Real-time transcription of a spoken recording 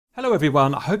Hello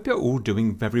everyone, I hope you're all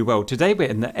doing very well. Today we're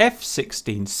in the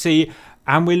F-16C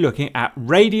and we're looking at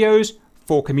radios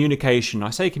for communication.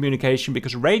 I say communication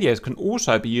because radios can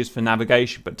also be used for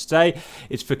navigation, but today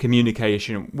it's for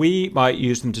communication. We might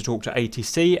use them to talk to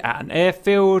ATC at an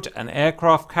airfield, an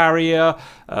aircraft carrier,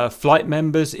 flight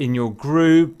members in your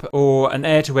group, or an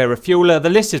air-to-air refueler. The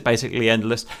list is basically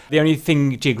endless. The only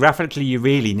thing geographically you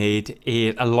really need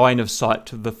is a line of sight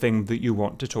to the thing that you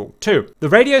want to talk to. The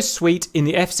radio suite in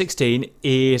the F-16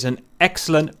 is an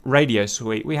excellent radio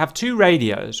suite. We have two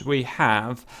radios. We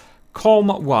have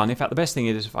COM1. In fact, the best thing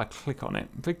is if I click on it.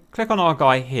 If we click on our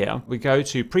guy here, we go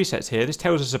to presets here. This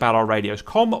tells us about our radios.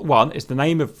 COM1 is the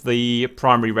name of the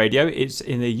primary radio. It's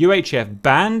in the UHF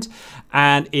band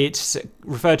and it's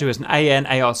referred to as an AN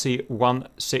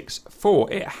ARC-164.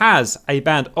 It has a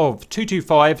band of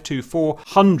 225 to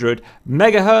 400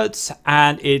 megahertz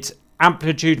and it's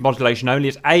amplitude modulation only.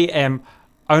 It's AM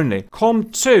only.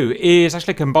 COM2 is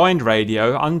actually a combined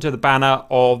radio under the banner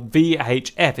of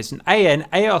VHF. It's an AN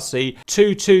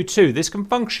ARC-222. This can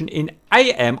function in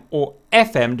AM or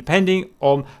FM depending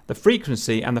on the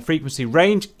frequency, and the frequency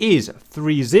range is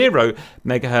 30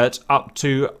 megahertz up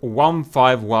to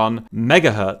 151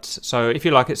 megahertz. So if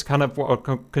you like, it's kind of what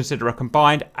I consider a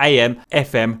combined AM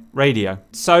FM radio.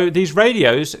 So these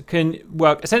radios can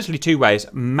work essentially two ways: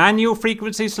 manual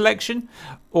frequency selection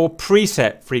or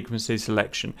preset frequency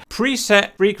selection.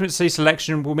 Preset frequency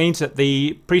selection will mean that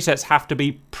the presets have to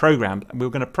be programmed, and we're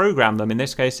going to program them in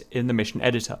this case in the mission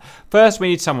editor. First, we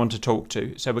need someone to talk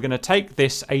to, so we're going to take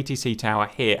this ATC tower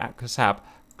here at Kasab.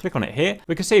 Click on it here.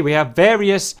 We can see we have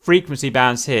various frequency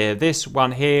bands here. This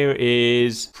one here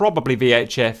is probably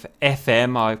VHF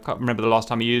FM. I can't remember the last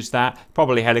time I used that.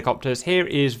 Probably helicopters. Here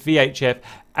is VHF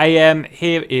AM.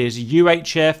 Here is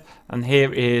UHF. And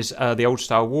here is the old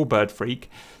style Warbird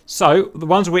Freak. So the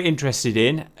ones we're interested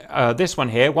in, this one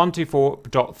here,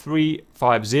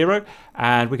 124.350,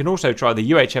 and we can also try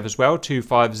the UHF as well,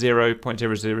 250.000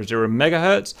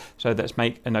 megahertz. So let's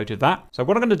make a note of that. So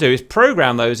what I'm going to do is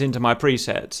program those into my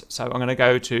presets. So I'm going to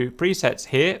go to presets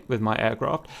here with my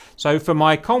aircraft. So for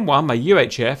my COM1, my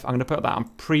UHF, I'm going to put that on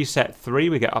preset 3.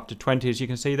 We get up to 20, as you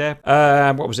can see there.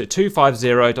 What was it?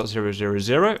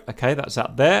 250.000. Okay, that's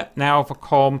up there. Now for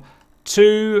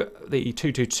COM2, the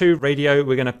 222 radio,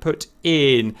 we're going to put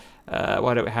in,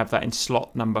 why don't we have that in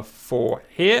slot number 4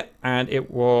 here, and it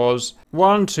was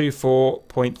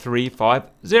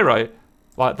 124.350,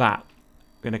 like that.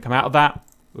 We're going to come out of that,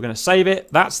 we're going to save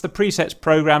it. That's the presets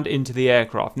programmed into the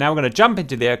aircraft. Now we're going to jump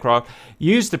into the aircraft,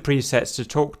 use the presets to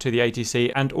talk to the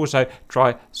ATC, and also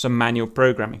try some manual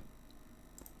programming.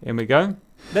 In we go.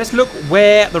 Let's look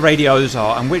where the radios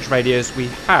are and which radios we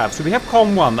have. So we have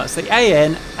COM1, that's the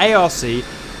AN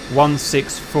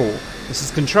ARC-164. This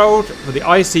is controlled for the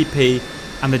ICP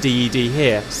and the DED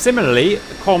here. Similarly,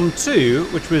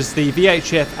 COM2, which was the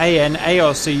VHF AN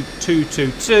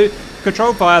ARC-222,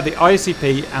 controlled via the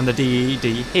ICP and the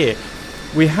DED here.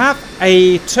 We have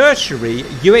a tertiary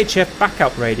UHF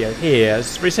backup radio here.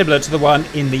 It's very similar to the one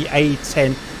in the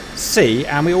A10C,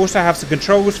 and we also have some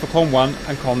controls for COM1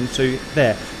 and COM2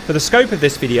 there. For the scope of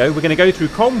this video, we're going to go through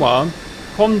COM1,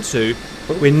 COM2,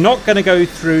 but we're not going to go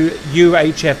through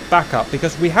UHF backup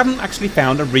because we haven't actually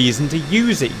found a reason to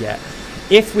use it yet.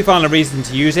 If we find a reason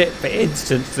to use it, for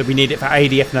instance that we need it for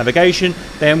ADF navigation,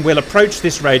 then we'll approach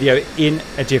this radio in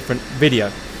a different video.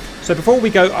 So before we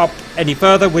go up any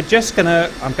further, I'm going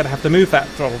to have to move that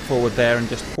throttle forward there and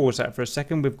just pause that for a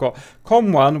second. We've got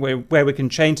COM1 where we can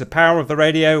change the power of the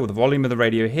radio or the volume of the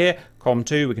radio here.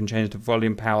 COM2, we can change the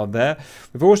volume power there.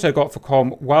 We've also got for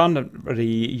COM1,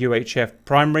 the UHF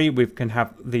primary, we can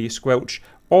have the squelch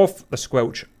off, the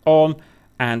squelch on,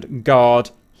 and guard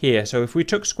here. So if we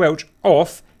took squelch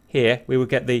off here, we would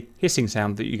get the hissing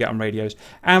sound that you get on radios.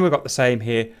 And we've got the same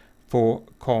here for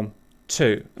COM2.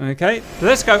 Okay, so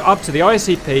let's go up to the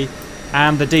ICP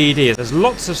and the DED. There's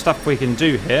lots of stuff we can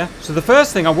do here. So the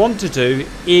first thing I want to do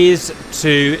is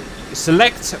to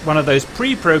select one of those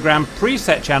pre-programmed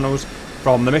preset channels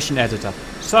from the mission editor.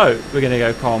 So we're going to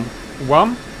go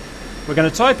COM1. We're going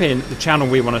to type in the channel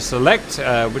we want to select,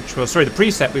 the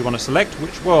preset we want to select,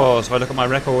 which was, if I look at my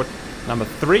record, number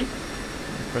 3.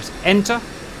 Press enter.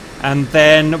 And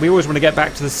then we always want to get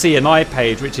back to the CNI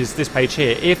page, which is this page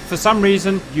here. If for some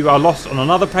reason you are lost on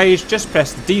another page, just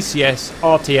press the DCS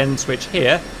RTN switch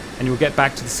here and you'll get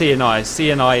back to the CNI.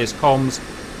 CNI is comms,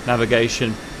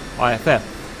 navigation, IFF.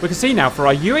 We can see now for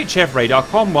our UHF radar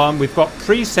COM1, we've got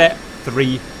preset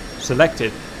 3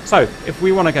 selected. So if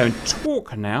we want to go and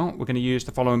talk now, we're going to use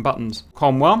the following buttons.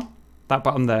 COM1, that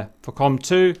button there. For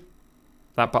COM2,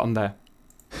 that button there.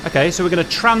 Okay, so we're going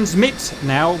to transmit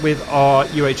now with our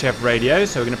UHF radio.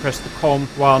 So we're going to press the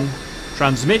COM1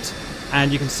 transmit.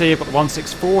 And you can see I've got the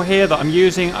 164 here that I'm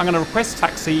using. I'm going to request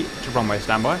taxi to runway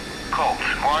standby. Colt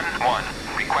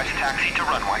 1-1, request taxi to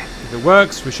runway. If it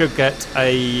works, we should get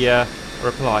a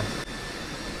reply.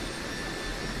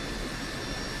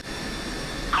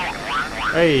 Colt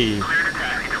 1-1. Hey. Clear to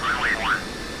taxi to runway 1.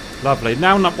 Lovely.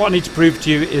 Now what I need to prove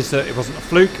to you is that it wasn't a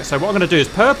fluke. So what I'm going to do is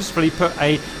purposefully put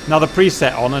another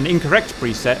preset on, an incorrect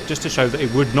preset, just to show that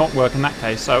it would not work in that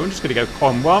case. So I'm just going to go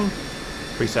COM1,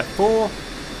 preset 4,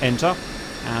 enter,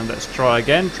 and let's try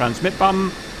again. Transmit button,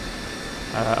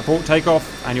 abort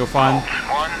takeoff, and you'll find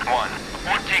Colt 1-1,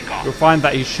 abort takeoff. You'll find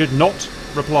that he should not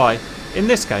reply in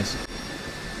this case.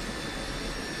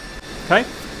 Okay.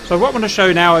 So what I want to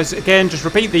show now is, again, just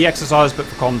repeat the exercise but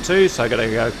for COM2. So I'm going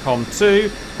to go COM2,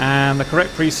 and the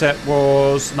correct preset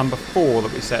was number 4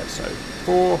 that we set. So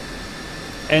 4,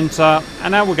 enter,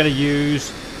 and now we're going to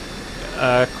use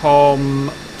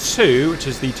COM2, which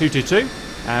is the 222,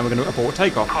 and we're going to abort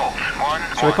takeoff. Colt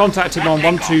 1-1. So we're contacting on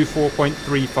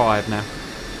 124.35 now.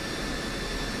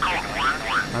 Colt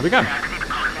 1-1. There we go. Taxi to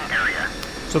parking area.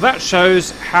 So that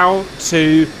shows how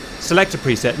to select a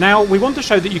preset. Now we want to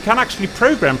show that you can actually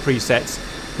program presets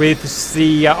with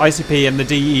the ICP and the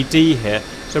DED here.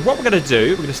 So what we're going to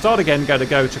do, we're going to start again, go to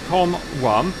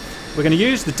COM1. We're going to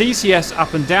use the DCS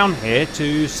up and down here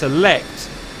to select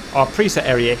our preset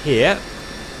area here.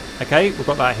 Okay, we've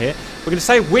got that here. We're going to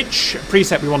say which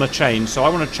preset we want to change. So I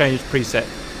want to change preset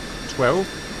 12.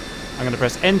 I'm going to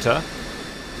press enter.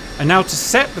 And now to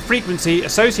set the frequency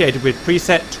associated with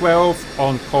preset 12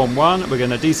 on COM1, we're going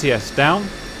to DCS down.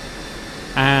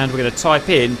 And we're going to type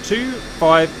in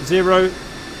 25000,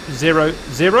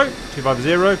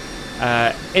 250,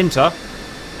 enter.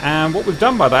 And what we've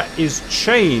done by that is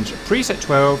change preset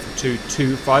 12 to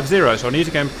 250. So I need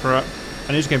to go and prove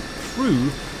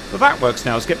that works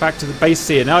now. Let's get back to the base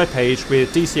CNI page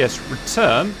with DCS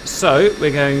return. So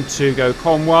we're going to go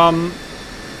COM1,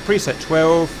 preset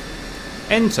 12,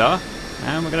 enter,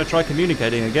 and we're going to try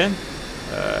communicating again.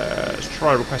 Let's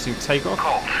try requesting takeoff.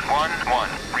 Colt 1-1,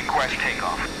 request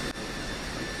takeoff.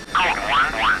 Colt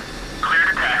 1-1, clear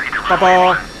to taxi to runway Bye-bye.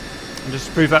 1. And just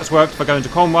to prove that's worked, if I go into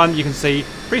COM1, you can see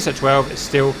preset 12 is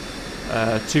still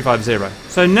 250.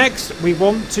 So next we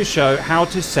want to show how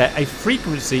to set a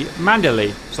frequency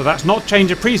manually. So that's not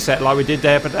change a preset like we did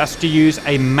there, but that's to use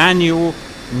a manual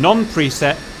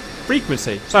non-preset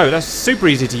frequency. So that's super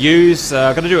easy to use.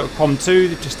 I'm going to do it at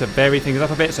COM2 just to vary things up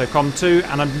a bit. So COM2,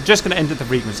 and I'm just going to enter the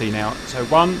frequency now. So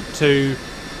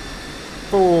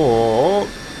 124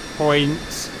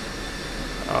 points.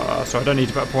 So I don't need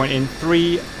to put a point in.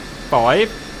 35.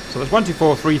 So that's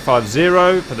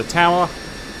 124,350 for the tower.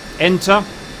 Enter.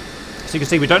 So you can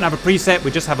see we don't have a preset.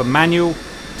 We just have a manual,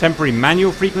 temporary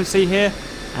manual frequency here.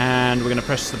 And we're going to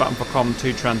press the button for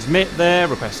COM2 transmit there.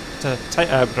 Request to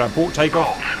abort takeoff.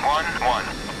 Colt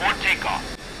 1-1, abort takeoff.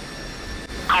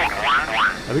 Colt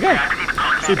 1-1. There we go.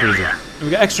 Super easy. And we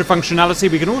get extra functionality.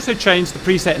 We can also change the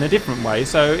preset in a different way.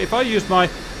 So if I use my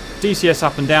DCS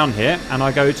up and down here, and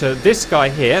I go to this guy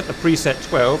here, the preset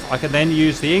 12, I can then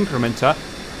use the incrementer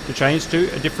to change to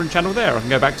a different channel there. I can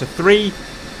go back to 3,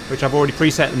 which I've already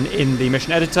preset in the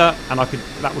mission editor, and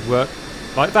that would work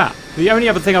like that. The only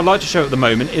other thing I'd like to show at the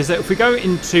moment is that if we go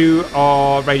into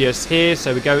our radios here,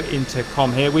 so we go into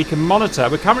COM here, we can monitor.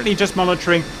 We're currently just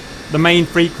monitoring the main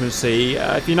frequency.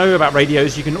 If you know about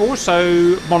radios, you can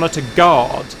also monitor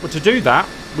guard. But to do that,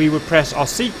 we would press our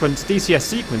sequence, DCS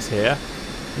sequence here,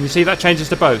 and you see that changes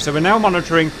to both. So we're now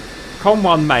monitoring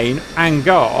COM1 main and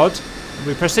guard.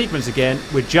 We press sequence again,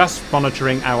 we're just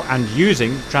monitoring and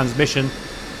using transmission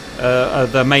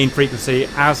the main frequency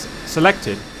as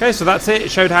selected. Okay, so that's it.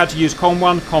 It showed how to use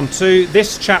COM1, COM2.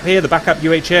 This chap here, the backup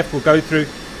UHF, we'll go through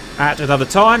at another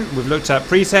time. We've looked at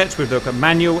presets, we've looked at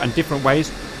manual and different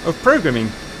ways of programming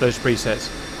those presets.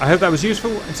 I hope that was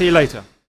useful, and see you later.